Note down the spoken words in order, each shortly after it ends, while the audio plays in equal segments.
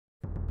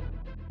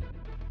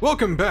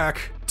Welcome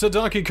back to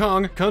Donkey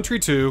Kong Country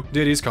 2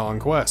 Diddy's Kong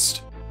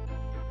Quest.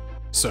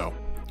 So,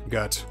 we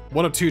got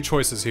one of two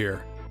choices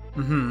here.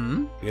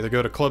 Either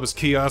go to Clubber's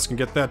kiosk and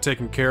get that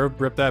taken care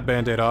of, rip that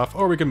band-aid off,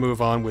 or we can move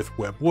on with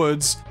Web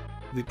Woods,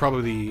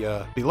 probably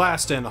the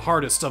last and the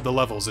hardest of the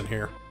levels in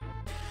here.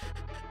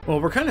 Well,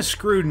 we're kind of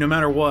screwed no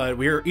matter what.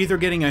 We're either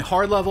getting a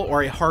hard level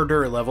or a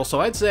harder level,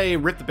 so I'd say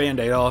rip the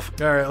band-aid off.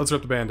 Alright, let's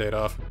rip the band-aid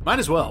off. Might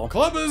as well.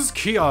 Clubber's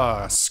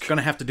kiosk.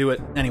 Gonna have to do it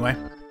anyway.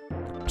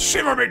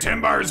 Shiver me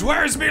timbers,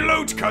 where's me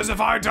loot? Cause if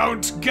I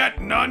don't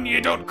get none, you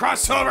don't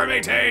cross over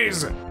me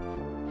tees.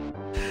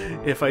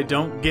 If I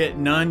don't get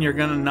none, you're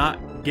gonna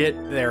not get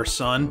there,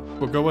 son.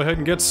 We'll go ahead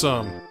and get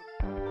some.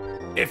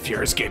 If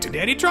you're getting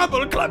any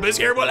trouble, Clubbers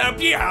here will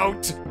help you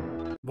out.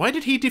 Why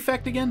did he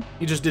defect again?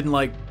 He just didn't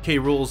like K.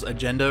 Rool's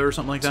agenda or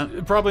something like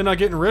that? Probably not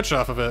getting rich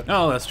off of it.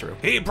 Oh, that's true.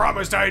 He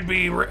promised I'd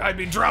be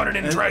drowning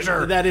in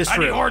treasure. That is true.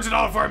 And he hoards it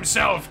all for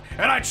himself.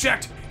 And I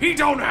checked, he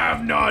don't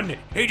have none.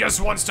 He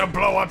just wants to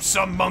blow up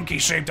some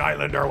monkey-shaped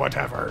island or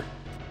whatever.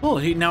 Well,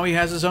 now he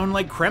has his own,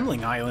 like,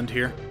 Kremling island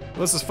here.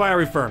 This is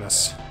Fiery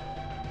Furnace.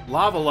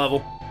 Lava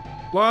level.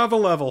 Lava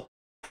level.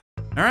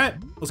 Alright,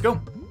 let's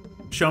go.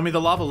 Show me the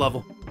lava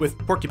level with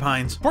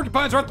porcupines.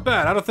 Porcupines right off the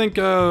bat. I don't think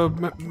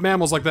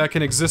mammals like that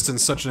can exist in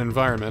such an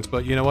environment,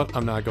 but you know what?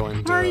 I'm not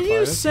going to Are fight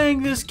you it.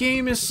 saying this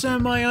game is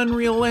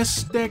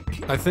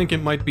semi-unrealistic? I think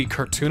it might be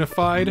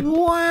cartoonified.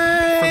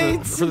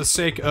 What? For the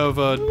sake of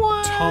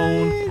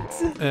tone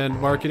and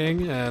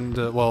marketing, and,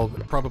 well,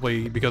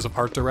 probably because of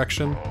art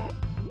direction.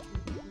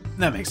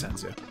 That makes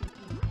sense, yeah.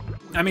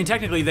 I mean,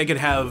 technically, they could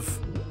have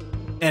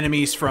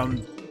enemies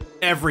from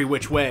every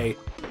which way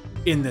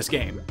in this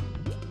game.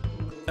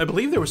 I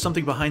believe there was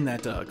something behind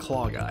that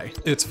claw guy.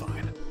 It's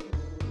fine.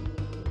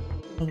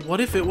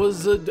 What if it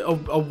was a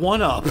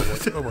one-up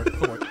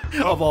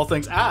of all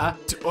things?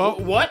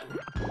 What?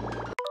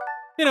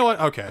 You know what?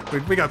 Okay,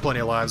 we got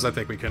plenty of lives. I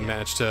think we can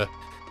manage to...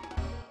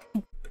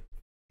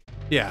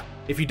 Yeah.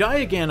 If you die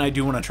again, I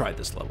do want to try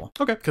this level.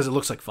 Okay. Because it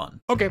looks like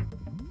fun. Okay.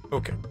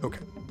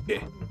 Yeah.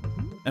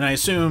 And I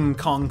assume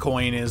Kong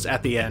Coin is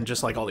at the end,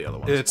 just like all the other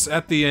ones. It's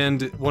at the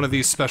end. One of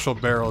these special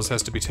barrels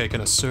has to be taken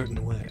a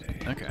certain way.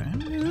 Okay.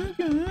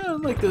 I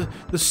like the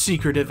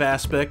secretive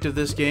aspect of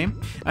this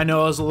game. I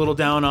know I was a little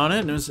down on it,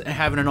 and I was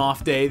having an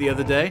off day the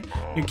other day.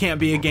 You can't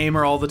be a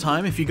gamer all the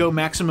time. If you go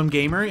maximum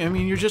gamer, I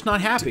mean, you're just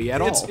not happy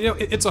at all. You know,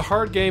 it's a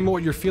hard game.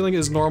 What you're feeling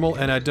is normal,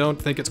 and I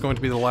don't think it's going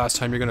to be the last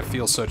time you're going to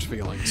feel such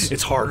feelings.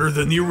 It's harder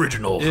than the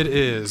original. It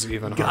is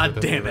even harder.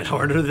 God damn it,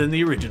 harder than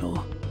the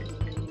original.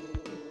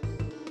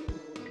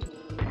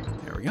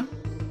 There we go.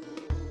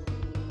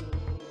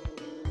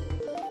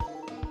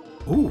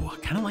 Ooh, I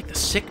kind of like the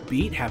sick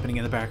beat happening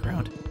in the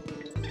background.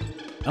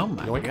 Oh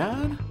my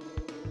god.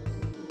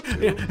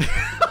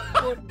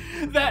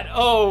 That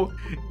O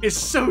is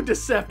so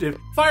deceptive.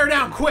 Fire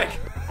down, quick!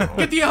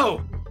 Get the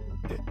O!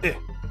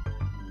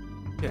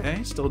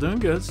 Okay, still doing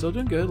good, still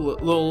doing good.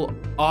 Little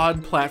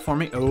odd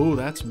platforming. Oh,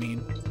 that's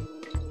mean.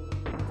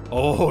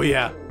 Oh,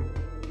 yeah.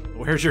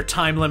 Where's your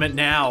time limit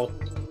now?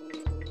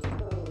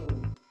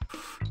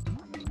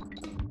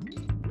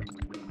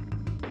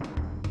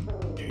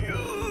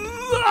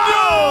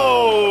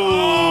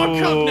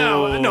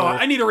 No,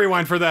 I need a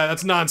rewind for that.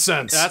 That's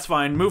nonsense. That's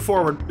fine. Move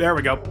forward. There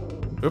we go.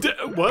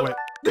 What? Wait.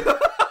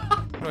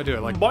 How do I do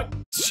it? Like, What?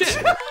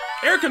 shit!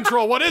 Air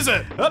control, what is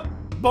it? Up.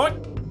 Boink.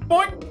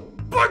 Boink.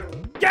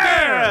 Boink.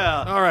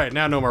 Yeah! Alright,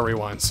 now no more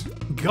rewinds.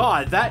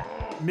 God, that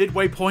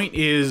midway point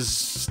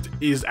is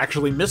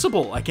actually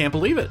missable. I can't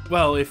believe it.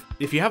 Well, if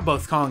you have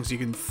both Kongs, you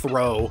can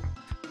throw.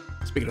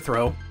 Speaking of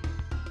throw.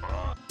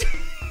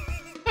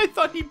 I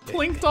thought he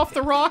blinked off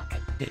the rock.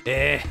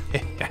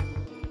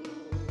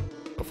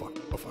 Oh fuck,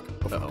 oh fuck, oh fuck,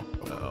 Uh-oh.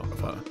 oh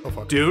fuck, oh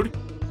fuck. Dude.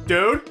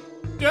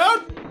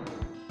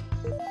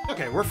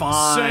 Okay, we're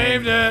fine.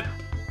 Saved it!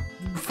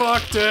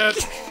 Fucked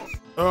it!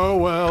 Oh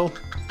well.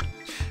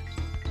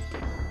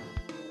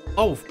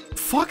 Oh,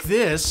 fuck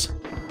this.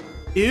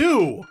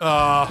 Ew.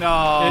 No.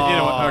 No. You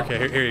know what?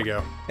 Okay, here you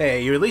go.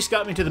 Hey, you at least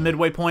got me to the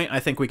midway point. I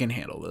think we can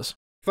handle this.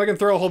 If I can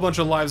throw a whole bunch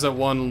of lives at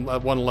one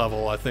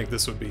level, I think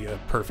this would be a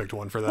perfect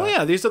one for that. Oh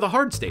yeah, these are the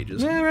hard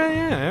stages. Yeah, right,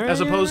 yeah. Right,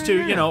 As opposed yeah,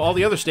 to, you know, all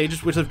the other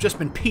stages which have just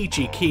been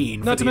peachy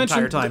keen for the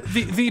entire time.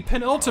 The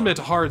penultimate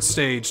hard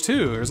stage,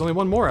 too. There's only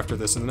one more after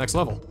this in the next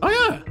level. Oh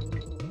yeah.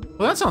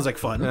 Well, that sounds like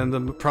fun.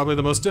 And probably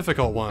the most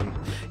difficult one.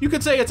 You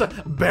could say it's a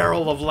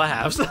barrel of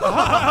laughs. Oh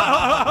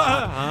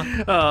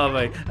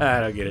my, I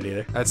don't get it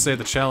either. I'd say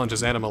the challenge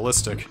is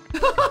animalistic.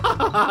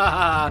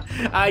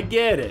 I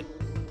get it.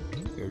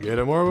 You'll get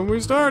it more when we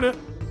start it.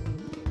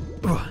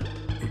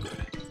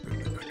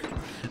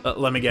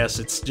 Let me guess,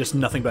 it's just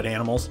nothing but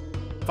animals.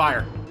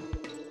 Fire.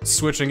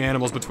 Switching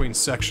animals between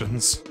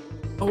sections.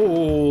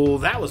 Oh,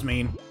 that was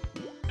mean.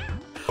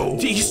 Oh.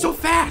 He's so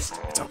fast.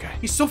 It's okay.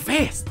 He's so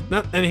fast.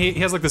 And he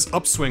has like this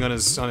upswing on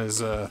his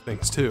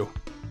things too.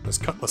 His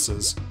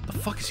cutlasses. The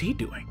fuck is he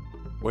doing?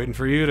 Waiting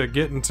for you to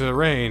get into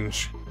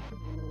range.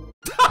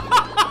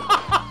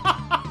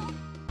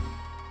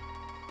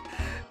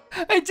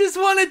 I just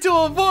wanted to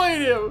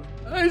avoid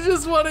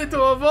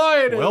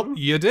him. Well,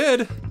 you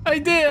did. I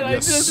did. I You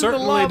just did the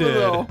certainly lava, did.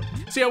 though.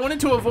 See, I wanted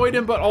to avoid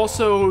him, but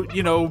also,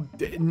 you know,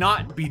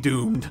 not be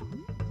doomed.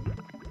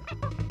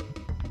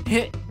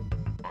 Hit.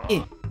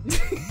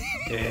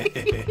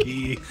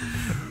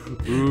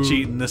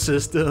 Cheating the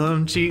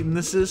system, cheating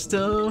the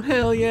system.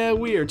 Hell yeah,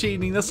 we are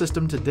cheating the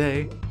system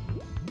today.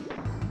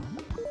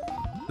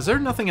 Is there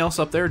nothing else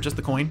up there, just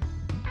the coin?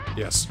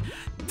 Yes.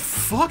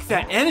 Fuck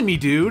that enemy,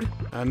 dude.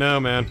 I know,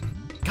 man.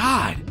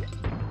 God.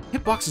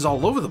 Hitboxes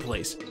all over the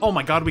place. Oh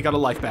my god, we got a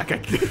life back. I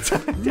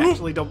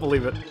actually don't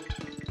believe it.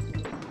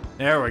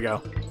 There we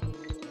go.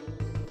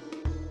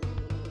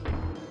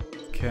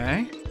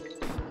 Okay.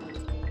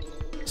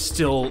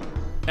 Still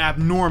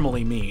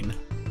abnormally mean.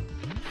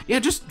 Yeah,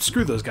 just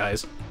screw those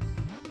guys.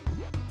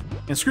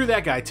 And screw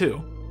that guy,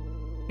 too.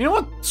 You know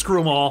what? Screw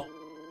them all.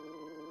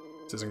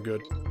 This isn't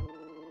good.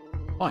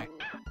 Why?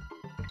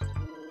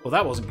 Well,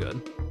 that wasn't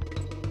good.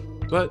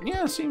 But,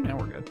 yeah, see, now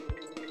we're good.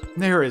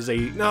 There is a...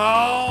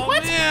 No,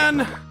 What?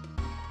 man!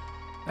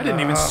 I didn't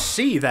even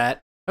see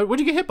that. What'd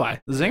you get hit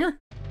by? The zinger?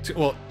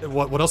 Well,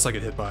 what else I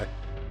get hit by?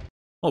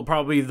 Well,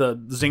 probably the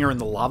zinger in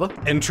the lava.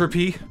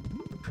 Entropy?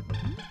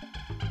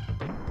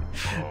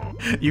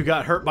 You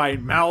got hurt by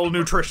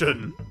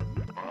malnutrition.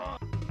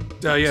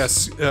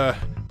 Yes,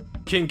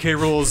 King K.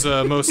 Rool's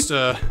most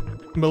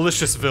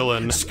malicious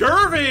villain.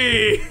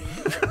 Scurvy!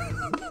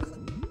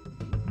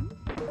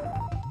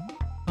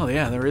 Oh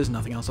yeah, there is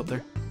nothing else up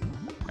there.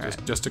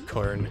 Just a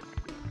corn.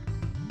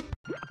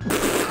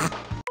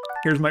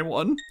 Here's my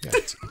one.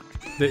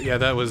 Yeah,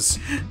 that was...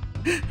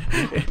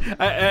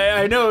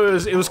 I know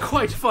it was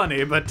quite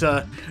funny, but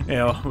you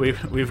know,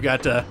 we've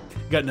gotten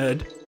a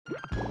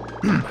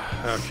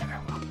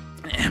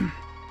Okay.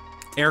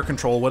 air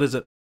control. What is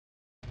it?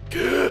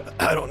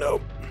 I don't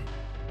know.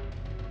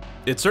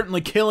 It's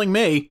certainly killing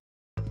me.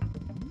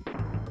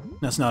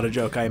 That's not a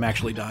joke. I am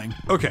actually dying.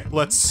 Okay,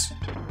 let's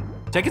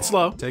Take it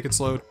slow. take it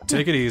slow.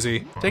 Take it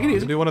easy. Take it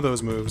easy. Do one of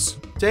those moves.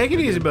 Take it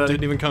easy, buddy.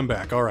 Didn't even come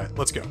back. All right,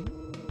 let's go.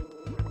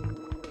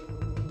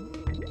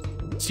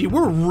 See,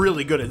 we're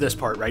really good at this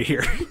part right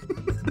here.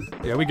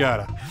 Yeah, we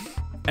gotta.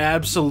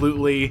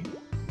 Absolute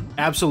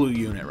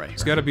unit right here.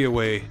 There's gotta be a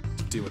way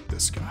to deal with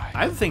this guy.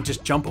 I think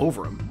just jump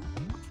over him.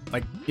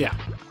 Like, yeah.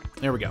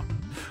 There we go.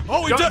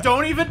 Oh,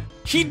 Don't even.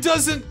 He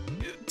doesn't.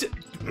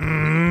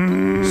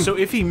 So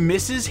if he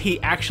misses,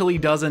 he actually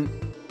doesn't,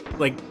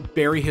 like,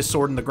 bury his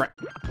sword in the ground.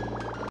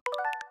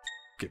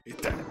 Give me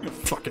that. You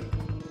fucking.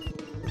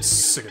 I'm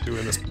sick of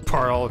doing this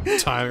part all the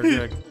time.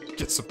 You're gonna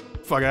get some.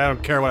 Fuck, I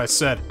don't care what I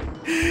said.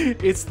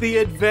 It's the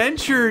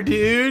adventure,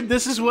 dude.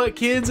 This is what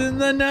kids in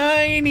the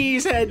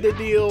 90s had to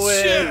deal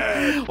with.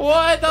 Shit.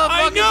 What the fuck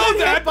I is know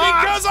that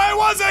hitbox? because I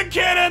was a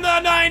kid in the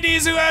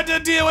 90s who had to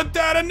deal with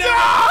that and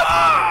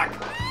now.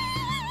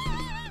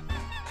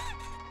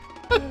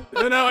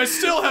 And now I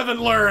still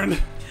haven't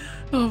learned.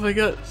 Oh my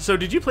god. So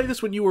did you play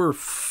this when you were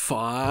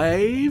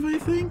 5, I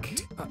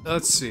think?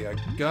 Let's see, I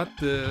got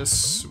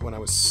this when I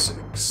was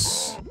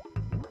 6.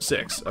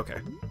 6, okay.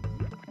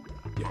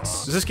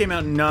 Yes. This came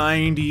out in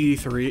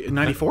 93,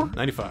 94?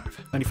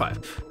 95.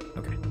 95.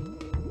 Okay.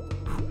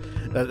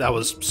 That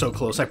was so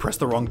close. I pressed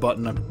the wrong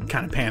button. I'm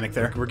kind of panicked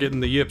there. We're getting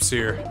the yips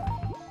here.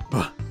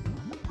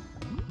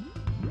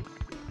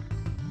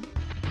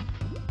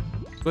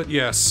 But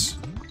yes,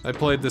 I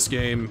played this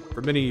game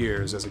for many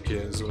years as a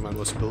kid. It's one of my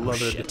most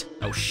beloved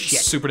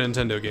Super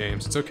Nintendo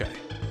games. It's okay.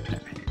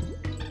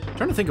 I'm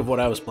trying to think of what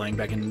I was playing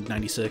back in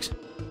 96.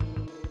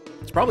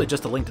 It's probably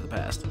just A Link to the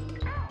Past.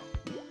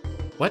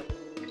 What?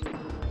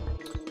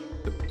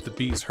 The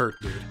bees hurt,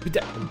 dude.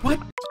 What?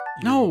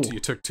 No.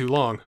 You took too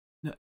long.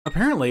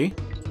 Apparently.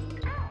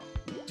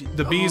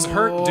 The bees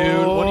hurt,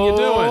 dude. What are you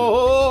doing?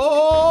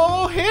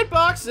 Oh,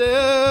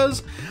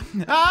 hitboxes.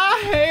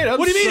 I hate them.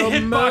 What do you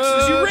mean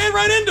hitboxes? You ran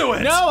right into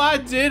it. No, I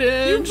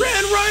didn't. You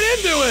ran right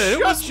into it.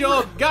 Shut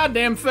your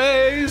goddamn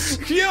face.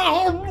 Yeah.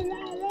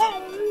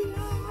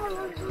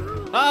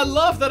 I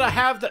love that I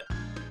have the.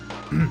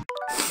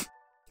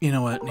 You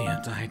know what?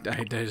 Yeah, I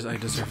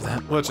deserve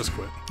that. Let's just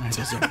quit. I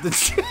deserve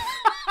this.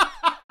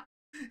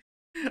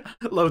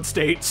 Load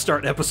state,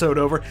 start episode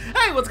over.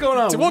 Hey, what's going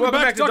on? Welcome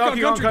back to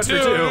Donkey Kong Country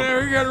 2. 2.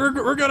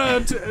 We're gonna...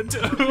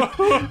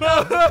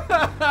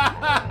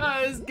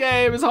 This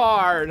game is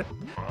hard.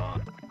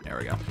 There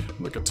we go.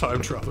 Like a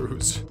time traveler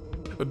who's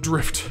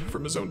adrift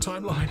from his own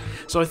timeline.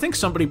 So I think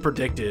somebody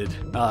predicted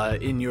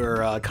in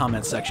your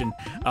comment section,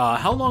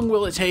 how long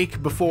will it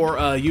take before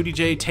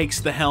UDJ takes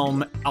the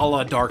helm a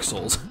la Dark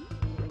Souls?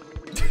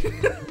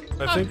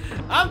 I think...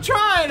 I'm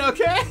trying,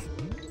 okay?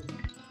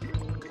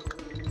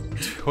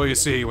 Well, you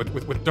see,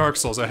 with Dark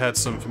Souls, I had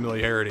some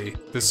familiarity.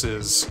 This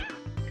is...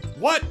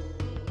 What?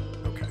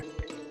 Okay.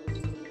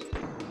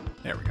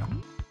 There we go.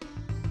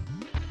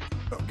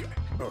 Okay.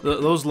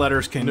 Those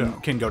letters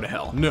can go to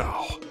hell.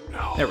 No.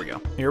 There we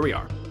go. Here we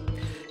are.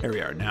 Here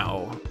we are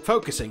now.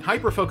 Focusing,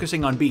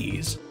 hyper-focusing on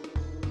bees.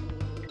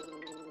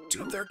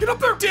 Get up there! Get up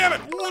there! Damn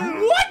it!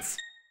 What?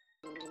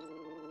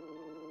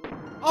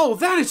 Oh,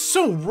 that is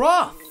so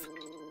rough.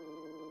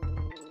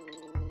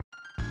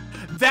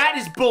 That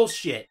is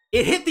bullshit.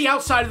 It hit the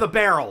outside of the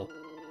barrel.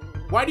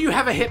 Why do you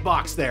have a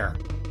hitbox there?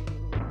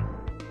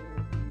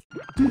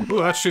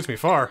 Ooh, that shoots me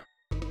far.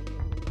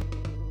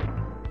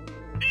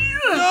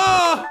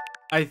 Ah!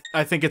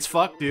 I think it's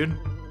fucked, dude.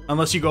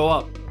 Unless you go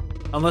up.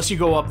 Unless you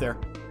go up there.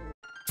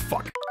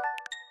 Fuck.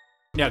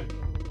 Yeah.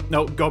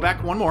 No, go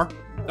back one more.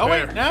 Oh,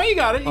 There. wait. Now you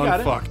got it. You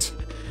got it. Unfucked.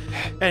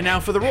 And now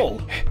for the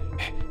roll.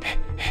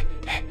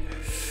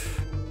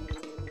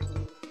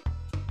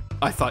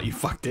 I thought you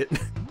fucked it.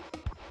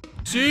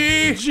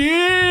 G!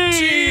 G!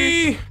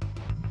 G!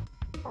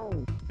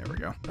 There we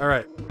go. All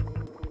right.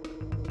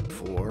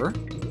 4.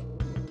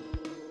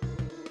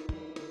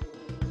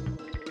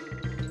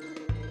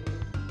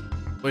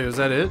 Wait, was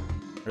that it?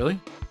 Really?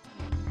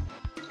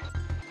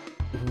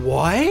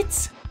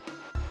 What?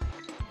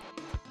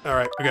 All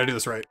right, we gotta do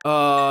this right.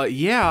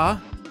 Yeah.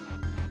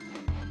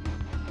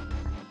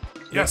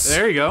 Yes.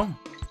 There you go.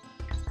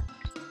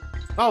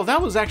 Oh,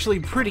 that was actually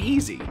pretty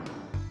easy.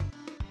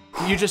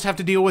 You just have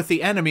to deal with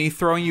the enemy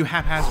throwing you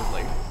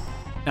haphazardly.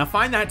 Now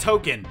find that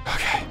token.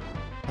 Okay.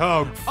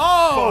 Oh,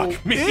 Oh!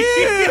 fuck me. Ew!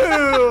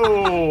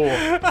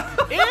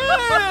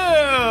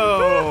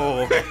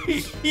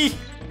 Ew!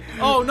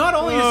 Oh, not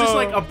only is this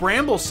like a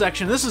bramble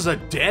section, this is a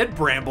dead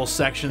bramble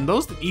section.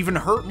 Those even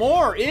hurt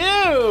more. Ew!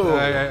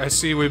 I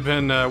see we've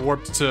been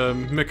warped to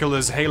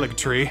Mikkela's Halig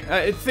tree.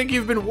 I think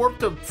you've been warped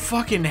to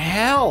fucking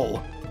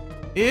hell.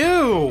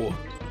 Ew!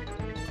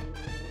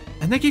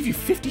 And they gave you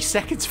 50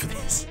 seconds for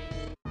this.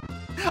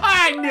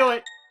 I knew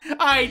it!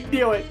 I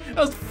knew it!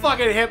 Those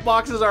fucking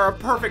hitboxes are a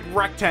perfect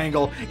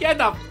rectangle. Get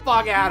the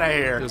fuck out of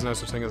here. There's no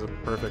such thing as a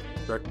perfect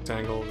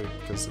rectangle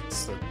because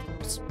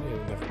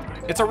never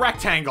mind. It's a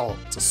rectangle.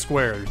 It's a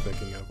square you're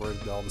thinking of, where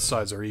all the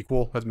sides are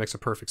equal. That makes a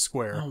perfect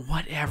square. Oh,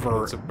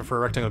 whatever. For a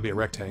rectangle to be a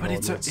rectangle. But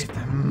it's a...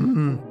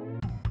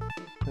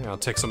 I'll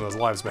take some of those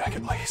lives back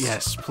at least.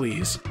 Yes,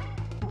 please.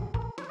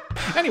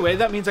 Anyway,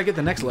 that means I get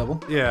the next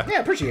level. Yeah. Yeah,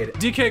 appreciate it.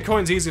 DK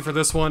coin's easy for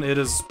this one. It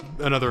is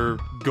another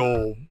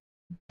goal.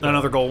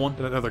 Another goal one.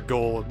 Another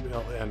goal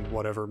and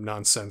whatever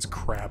nonsense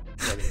crap.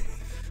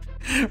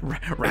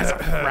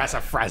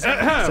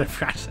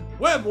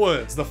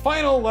 Webwoods, the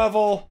final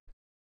level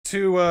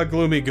to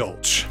Gloomy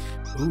Gulch.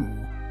 Ooh.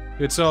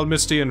 It's all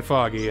misty and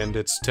foggy, and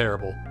it's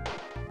terrible.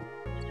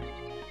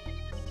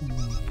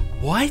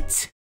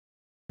 What?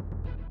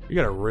 You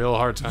got a real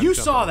hard time. You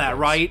jumping saw on that, those.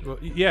 right? Well,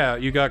 yeah,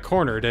 you got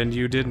cornered, and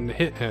you didn't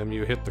hit him.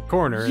 You hit the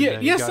corner. Yeah,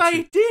 and yes,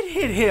 I did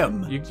hit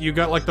him. You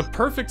got like the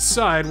perfect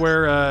side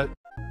where.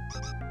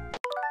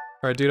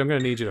 All right, dude, I'm gonna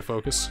need you to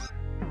focus.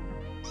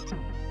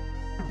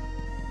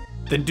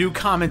 Then do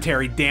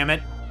commentary, damn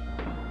it.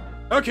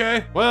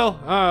 Okay, well,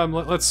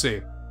 let's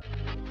see.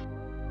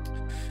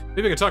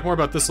 Maybe I can talk more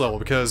about this level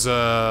because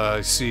I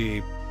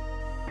see.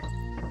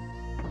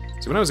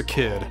 See, when I was a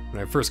kid,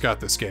 when I first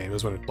got this game, it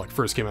was when it like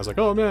first came. I was like,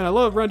 "Oh man, I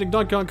love renting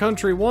Donkey Kong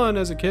Country 1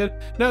 as a kid.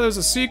 Now there's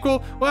a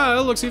sequel. Wow,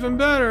 it looks even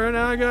better." And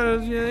now I got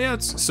it. Yeah,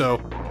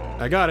 so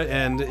I got it,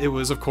 and it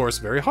was of course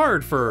very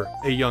hard for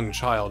a young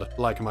child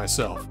like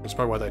myself. Which is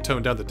probably why they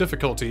toned down the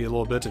difficulty a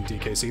little bit in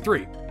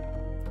DKC3.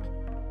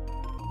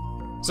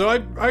 So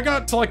I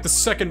got to like the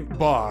second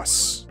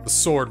boss, the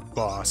sword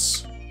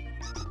boss.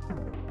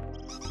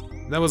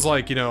 That was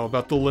like, you know,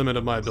 about the limit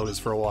of my abilities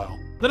for a while.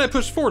 Then I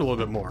pushed forward a little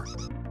bit more.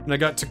 And I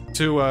got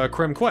to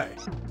Creme Quay.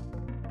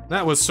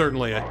 That was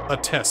certainly a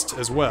test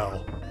as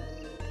well.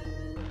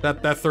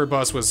 That third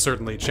boss was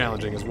certainly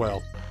challenging as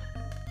well.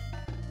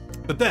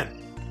 But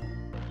then,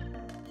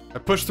 I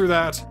pushed through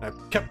that, I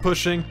kept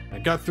pushing, I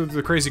got through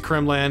the crazy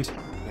Creme Land,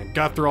 I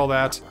got through all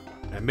that,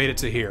 and I made it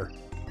to here.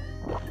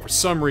 For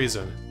some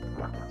reason,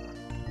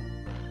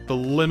 the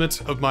limit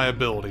of my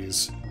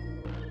abilities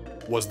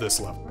was this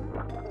level.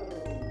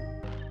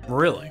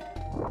 Really?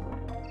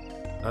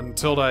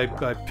 Until I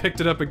picked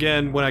it up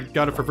again when I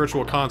got it for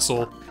Virtual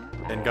Console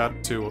and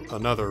got to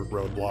another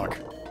roadblock.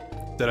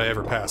 Did I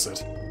ever pass it?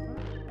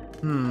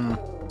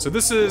 So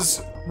this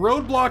is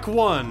Roadblock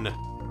 1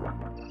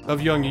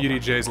 of young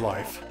UDJ's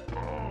life.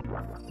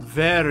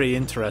 Very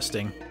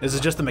interesting. Is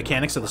it just the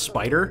mechanics of the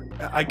spider?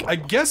 I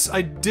guess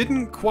I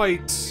didn't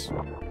quite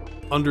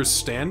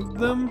understand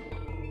them.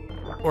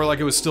 Or like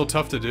it was still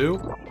tough to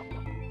do.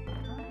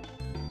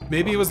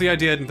 Maybe it was the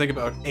idea I didn't think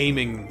about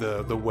aiming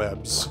the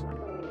webs.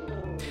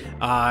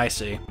 I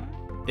see.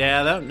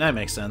 Yeah, that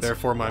makes sense.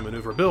 Therefore, my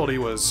maneuverability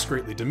was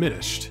greatly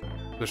diminished.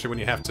 Especially when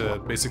you have to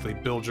basically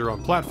build your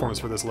own platforms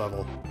for this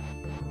level.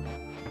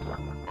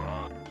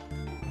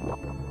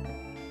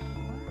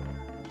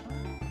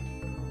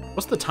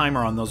 What's the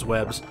timer on those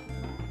webs?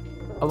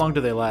 How long do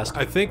they last?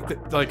 I think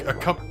that, like, a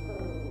couple...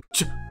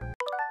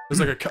 There's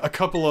like a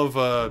couple of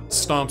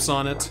stomps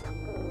on it.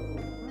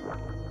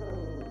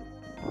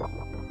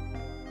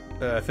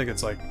 I think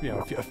it's like, you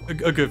know,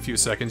 a good few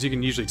seconds. You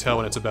can usually tell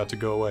when it's about to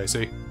go away,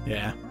 see?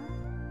 Yeah.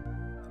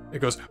 It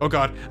goes, oh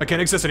god, I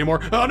can't exist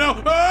anymore. Oh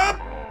no!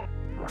 Ah!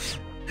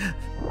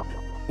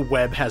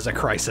 Web has a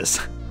crisis.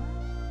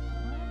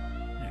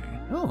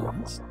 Oh,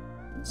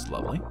 that's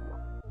lovely.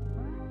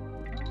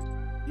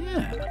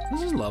 Yeah,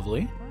 this is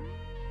lovely.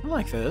 I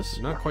like this.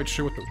 I'm not quite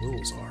sure what the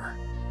rules are.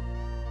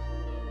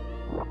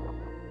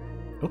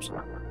 Oops.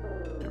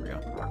 There we go.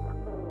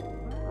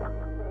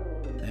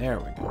 There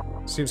we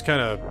go. Seems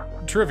kind of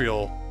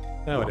trivial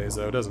nowadays,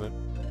 though, doesn't it?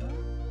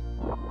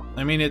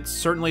 I mean, it's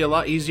certainly a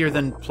lot easier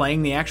than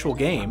playing the actual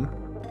game.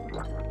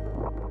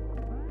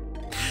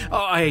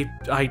 Oh, I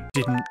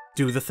didn't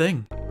do the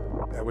thing.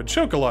 I would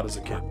choke a lot as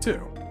a kid,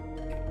 too.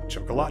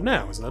 Choke a lot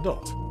now as an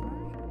adult.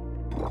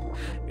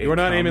 You're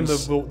not aiming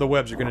the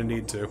webs you're gonna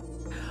need to.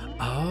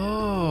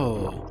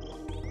 Oh.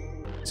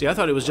 See, I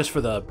thought it was just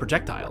for the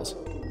projectiles.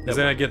 Because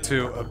then I get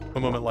to a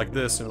moment like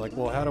this, and like,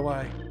 well, how do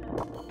I...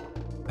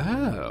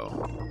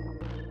 Oh.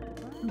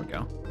 There we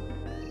go.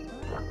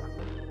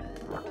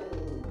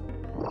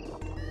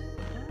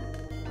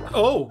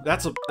 Oh,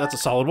 that's a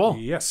solid wall.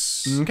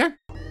 Yes. Okay.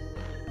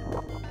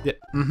 Yeah.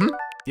 Mm-hmm.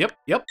 Yep.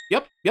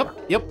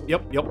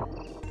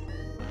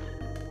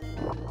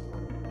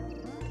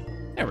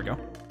 There we go.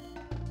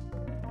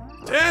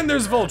 And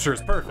there's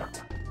vultures.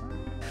 Perfect.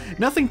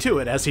 Nothing to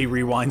it as he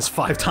rewinds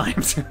 5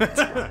 times.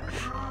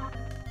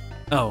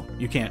 Oh,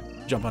 you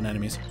can't jump on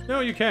enemies. No,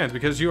 you can't,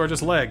 because you are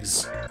just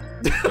legs.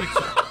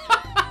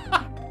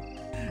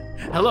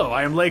 Hello,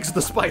 I am Legs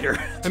the Spider.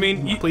 I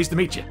mean, pleased to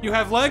meet you. You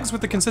have legs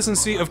with the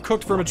consistency of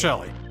cooked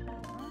vermicelli.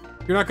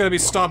 You're not going to be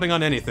stomping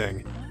on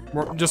anything.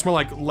 Just more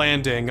like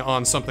landing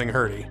on something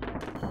hurty.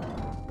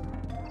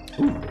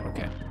 Ooh,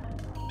 okay.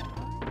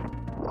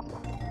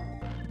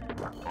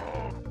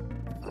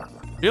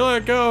 You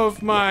let go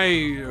of my...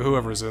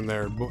 whoever's in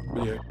there.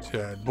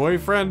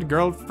 Boyfriend,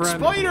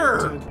 girlfriend...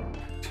 Spider!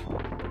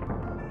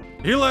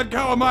 You let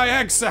go of my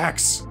egg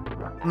sacs!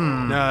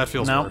 Nah, that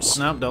feels worse.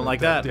 Nope, don't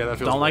like that. Yeah, that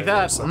feels don't like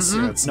that. Worse.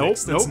 Let's Nope,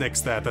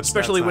 nix that.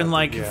 Especially when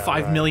like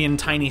 5 million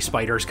tiny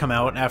spiders come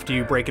out after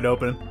you break it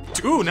open.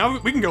 Ooh, now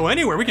we can go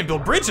anywhere. We can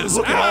build bridges.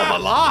 Look at all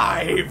the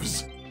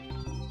lives!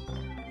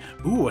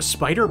 Ooh, a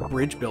spider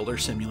bridge builder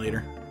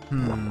simulator.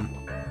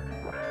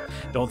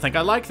 Don't think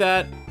I like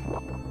that.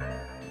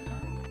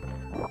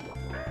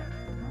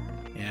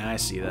 Yeah, I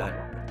see that.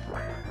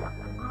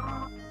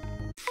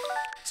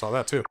 Saw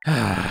that too.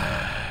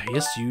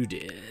 Yes, you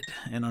did.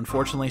 And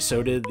unfortunately,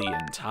 so did the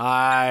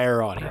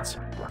entire audience.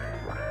 There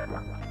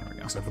we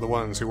go. Except for the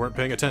ones who weren't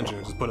paying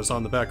attention, just put us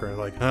on the background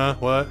like, huh?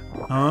 What?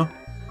 Huh?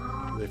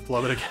 They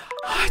flub it again.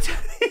 What?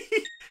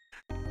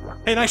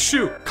 Hey, nice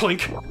shoe!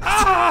 Clink!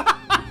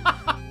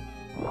 Ah!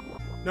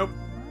 Nope.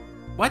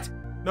 What?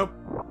 Nope.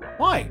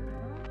 Why?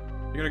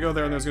 You're gonna go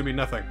there and there's gonna be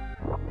nothing.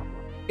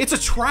 It's a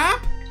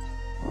trap?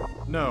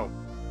 No.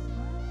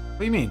 What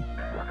do you mean?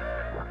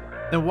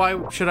 Then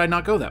why should I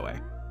not go that way?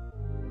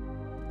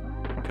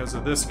 Because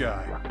of this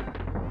guy.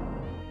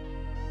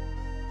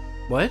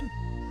 What?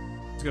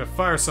 He's gonna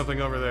fire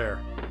something over there.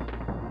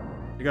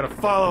 You gotta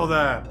follow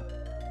that.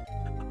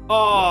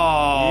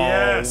 Oh!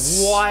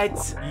 Yes!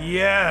 What?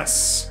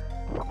 Yes!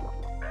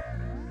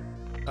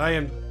 I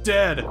am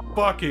dead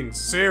fucking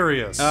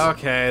serious.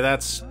 Okay,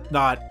 that's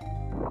not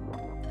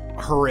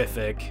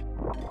horrific.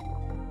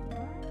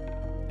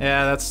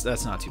 Yeah,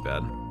 that's not too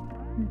bad.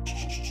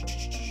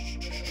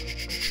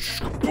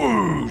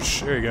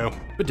 Boosh! There you go.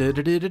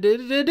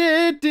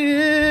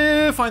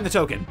 Find the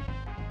token.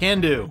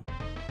 Can do.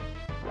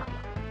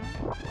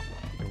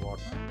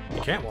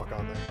 You can't walk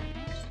on there.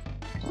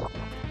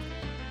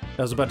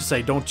 I was about to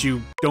say, don't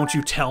you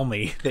tell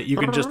me that you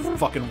can just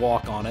fucking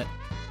walk on it.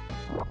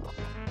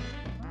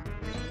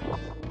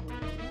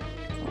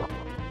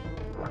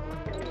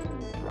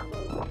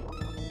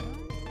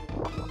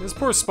 This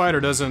poor spider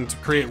doesn't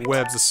create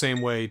webs the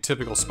same way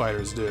typical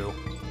spiders do.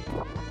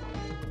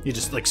 He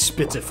just like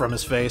spits it from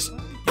his face.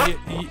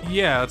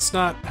 Yeah, it's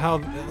not how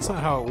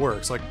it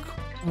works. Like,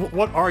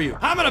 what are you?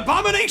 I'm an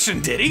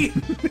abomination, Diddy.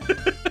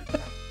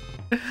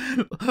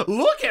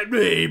 Look at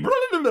me!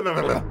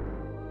 Yeah,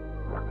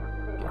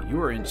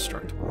 you are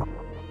indestructible.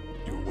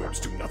 Your webs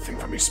do nothing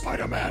for me,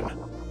 Spider-Man.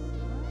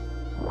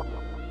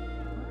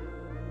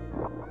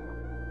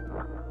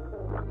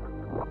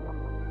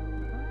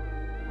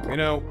 You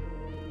know,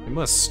 it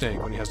must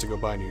stink when he has to go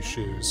buy new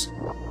shoes.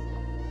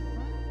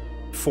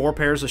 4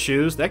 pairs of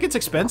shoes? That gets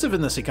expensive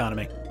in this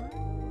economy.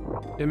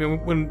 I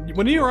mean,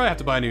 when you or I have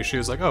to buy new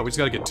shoes, like, oh, he's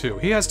got to get 2.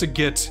 He has to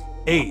get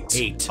 8.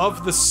 8.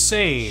 Of the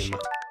same.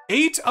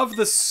 8 of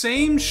the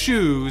same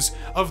shoes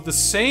of the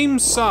same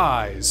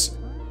size.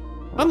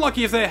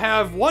 Unlucky if they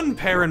have 1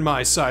 pair in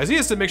my size. He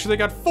has to make sure they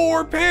got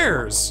 4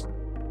 pairs.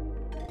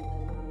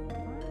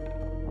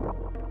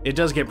 It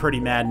does get pretty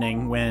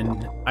maddening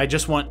when I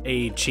just want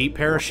a cheap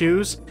pair of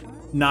shoes.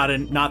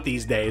 Not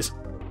these days.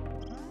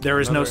 There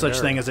is no such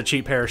thing as a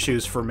cheap pair of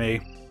shoes for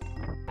me.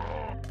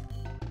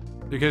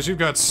 Because you've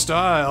got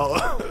style.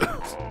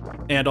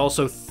 And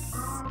also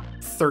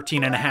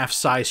 13 and a half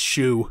size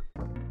shoe.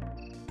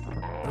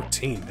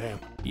 13, damn.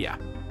 Yeah.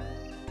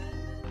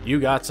 You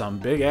got some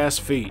big ass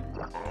feet.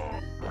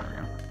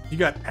 You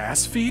got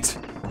ass feet?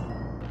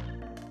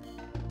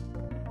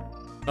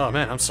 Oh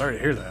man, I'm sorry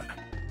to hear that.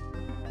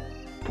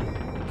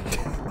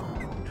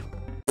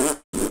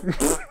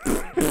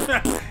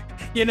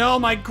 You know,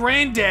 my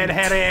granddad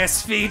had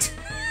ass feet.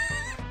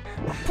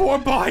 Poor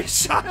boy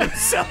shot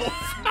himself.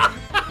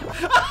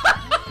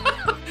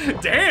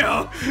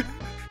 Damn!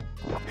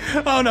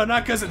 Oh no,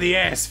 not because of the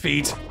ass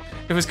feet.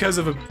 It was because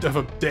of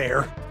a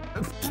dare.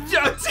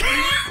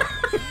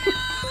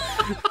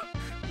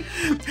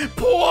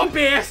 Poor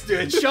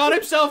bastard! Shot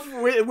himself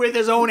with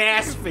his own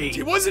ass feet.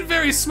 He wasn't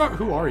very smart.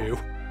 Who are you?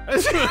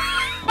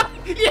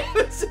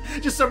 Yes,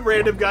 just some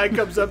random guy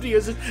comes up to you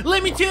and says,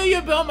 "Let me tell you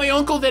about my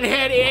uncle that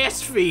had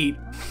ass feet."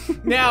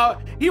 Now,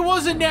 he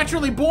wasn't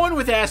naturally born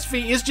with ass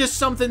feet, it's just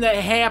something that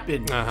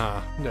happened.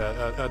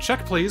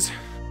 Check, please.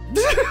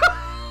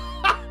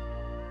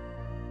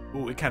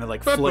 Ooh, it kind of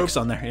like flicks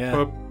on there, yeah.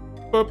 Boop,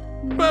 boop,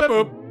 boop,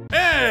 boop.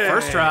 Hey!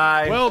 First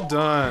try. Well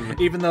done.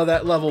 Even though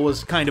that level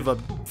was kind of a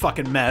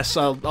fucking mess,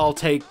 I'll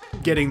take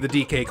getting the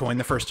DK coin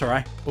the first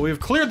try. Well, we've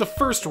cleared the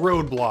first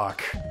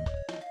roadblock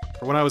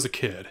for when I was a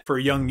kid. For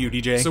a young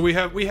UDJ. So we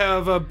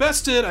have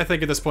bested, I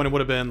think at this point it would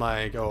have been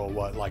like, oh,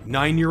 what, like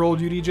 9-year-old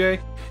UDJ?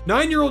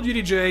 9-year-old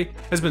UDJ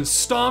has been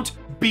stomped,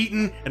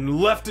 beaten, and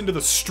left into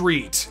the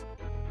street.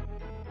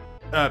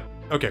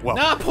 Okay, well.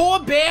 Nah, poor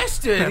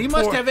bastard! He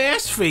must poor- have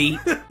ass feet.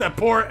 That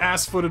poor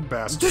ass-footed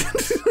bastard.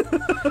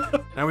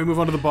 Now we move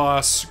on to the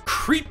boss,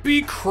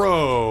 Creepy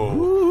Crow.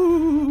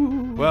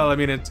 Ooh. Well, I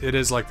mean, it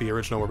is like the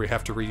original where we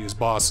have to reuse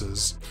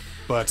bosses,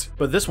 but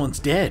But this one's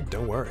dead.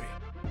 don't worry.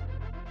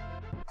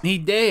 He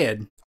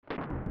dead.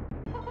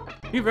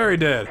 He very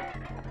dead.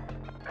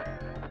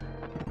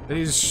 And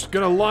he's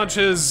gonna launch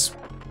his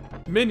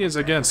minions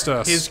against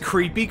us. His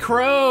creepy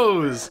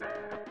crows.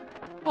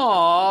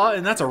 Aw,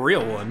 and that's a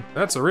real one.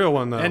 That's a real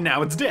one, though. And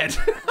now it's dead.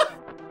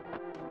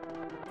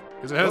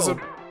 Because it has a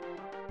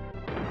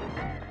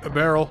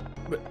barrel.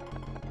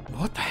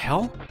 What the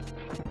hell?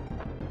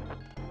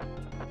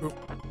 Oop,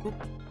 oop,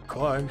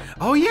 climb.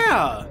 Oh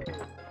yeah!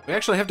 We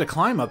actually have to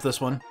climb up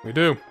this one. We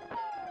do.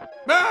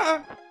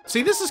 Ah!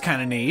 See, this is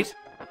kind of neat.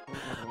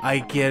 I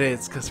get it,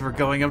 it's because we're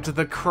going up to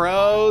the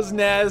crow's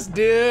nest,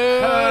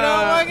 dude! Oh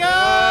my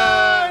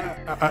god!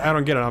 I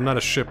don't get it, I'm not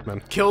a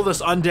shipman. Kill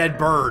this undead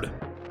bird.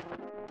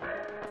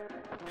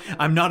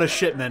 I'm not a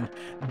shipman.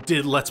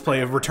 Did Let's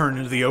Play of Return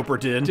to the Obra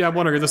Dinn. Yeah, I'm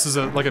wondering if this is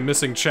like a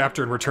missing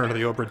chapter in Return to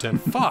the Obra Dinn.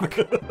 Fuck!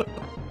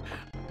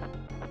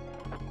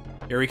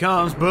 Here he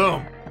comes,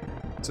 boom!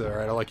 It's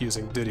alright, I like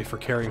using Diddy for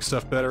carrying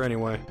stuff better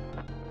anyway.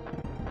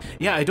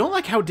 Yeah, I don't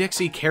like how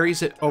Dixie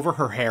carries it over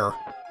her hair.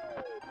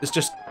 It's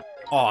just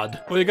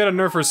odd. Well, you gotta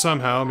nerf her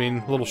somehow. I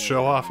mean, a little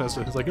show off. It's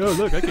like, oh,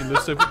 look, I can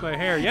lift it with my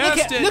hair.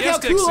 Yes, Look yes, how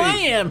Dixie! cool I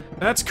am!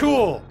 That's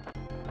cool!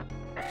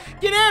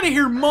 Get out of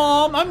here,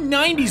 Mom! I'm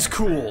 90s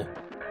cool!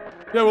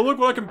 Yeah, well, look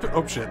what I can.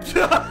 Oh, shit.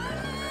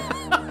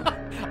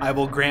 I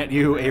will grant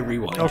you a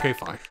rewind. Okay,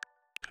 fine.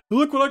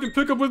 Look what I can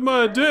pick up with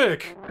my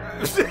dick!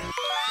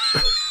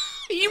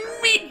 He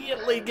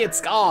immediately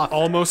gets off.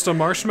 Almost a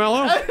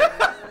marshmallow?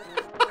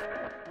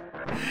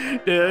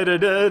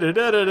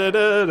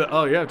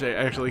 Oh, you have to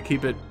actually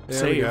keep it Yeah,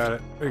 saved. we got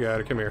it. We got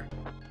it. Come here.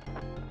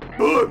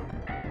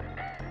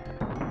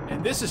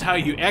 And this is how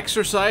you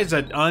exercise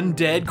an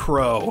undead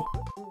crow.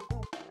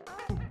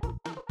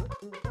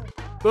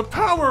 The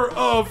power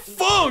of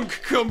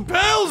funk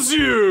compels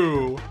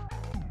you!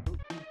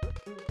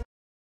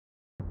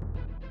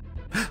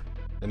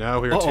 And now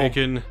we're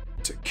taken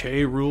to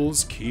K.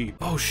 Rule's Keep.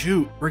 Oh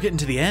shoot, we're getting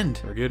to the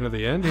end. We're getting to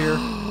the end here.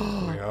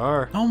 We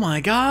are. Oh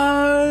my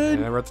god.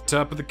 And we're at the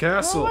top of the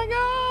castle. Oh my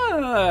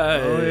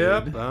god. Oh,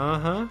 yep.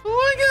 Uh-huh. Oh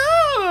my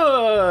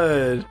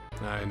god.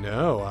 I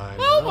know.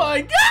 Oh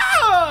my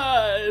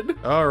god.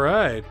 All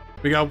right.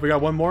 We got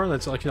one more.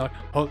 Let's like,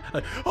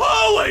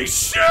 holy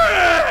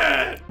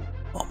shit!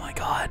 Oh my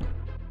god.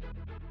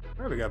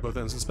 All right, we got both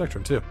ends of the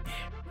spectrum too.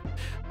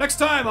 Next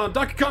time on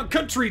Donkey Kong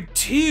Country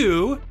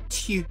 2,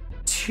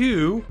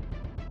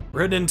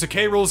 we're heading into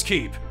K. Rule's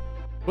Keep.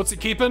 What's he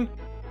keeping?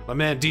 My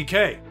man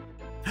DK.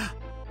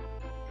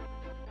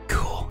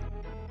 Cool.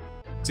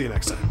 See you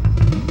next time.